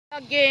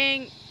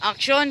Gang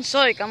action,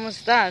 soy,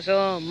 kamusta?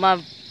 So,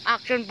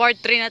 action part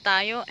 3 na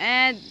tayo.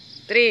 And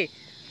 3,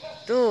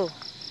 2,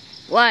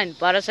 1.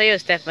 Para sa'yo,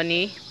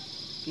 Stephanie.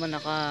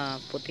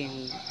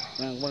 Nakaputing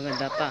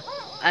maganda pa.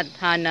 At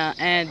Hannah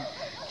and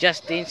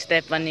Justin,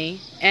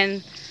 Stephanie.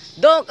 And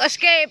Dog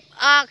Escape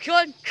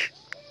Action!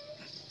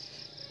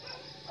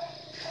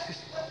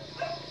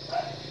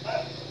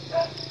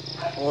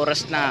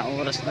 Oras na.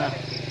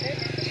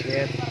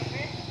 Shit.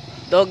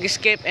 Dog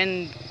escape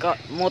and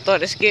motor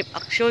escape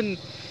action.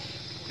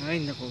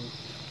 Ay naku.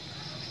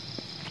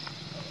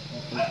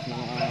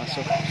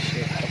 So,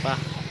 shit pa.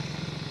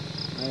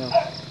 Ano?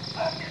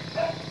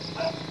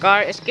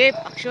 Car escape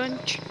action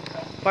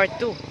part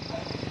 2.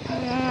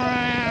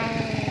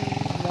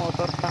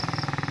 Motor pa.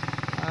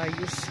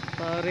 Ayos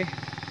pare.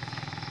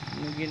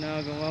 Ano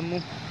ginagawa mo?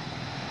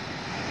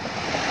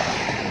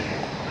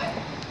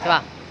 Diba?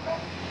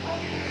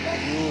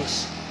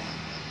 Use.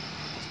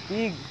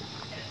 Speed.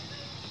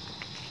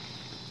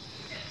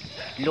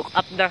 Look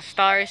up the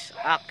stars,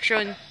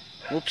 action.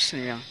 Oops,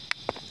 na lang.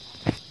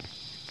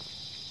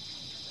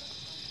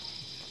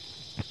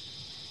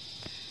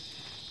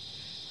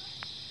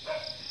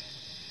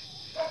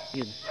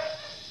 Yun.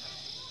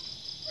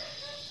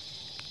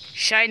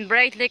 Shine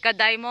bright like a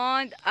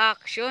diamond,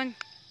 action.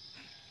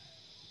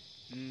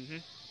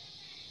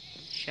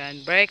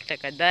 Shine bright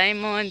like a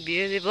diamond,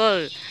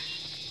 beautiful.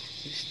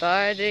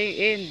 Starting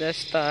in the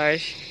stars,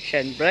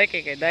 shine bright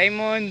like a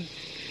diamond.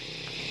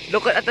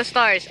 Look at the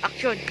stars,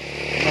 action.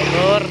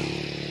 Motor.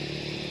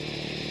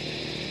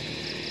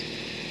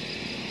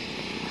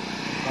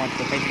 Want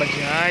to fight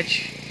Bajaj.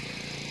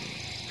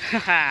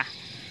 Haha.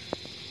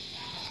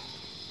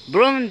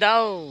 Brom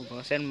daw.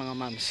 Kasi mga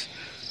mams.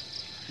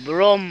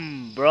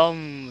 Brom.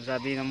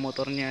 Sabi ng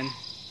motor niyan.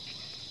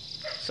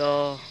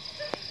 So,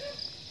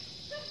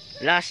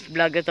 last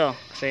vlog ito.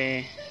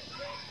 Kasi,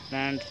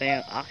 nanan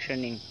tayo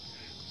actioning.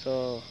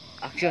 So,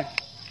 action.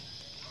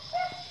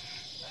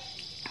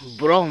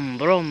 Brom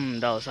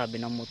daw sabi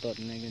ng motor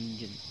na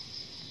ganyan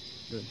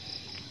dun.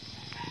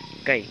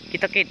 Okay,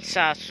 kita-kit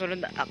sa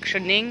susunod na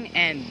actioning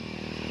and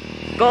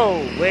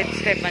go with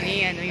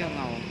Stephanie. Ano yung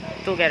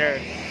together.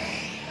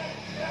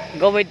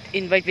 Go with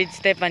invite with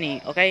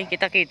Stephanie. Okay,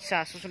 kita-kit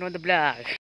sa susunod na vlog.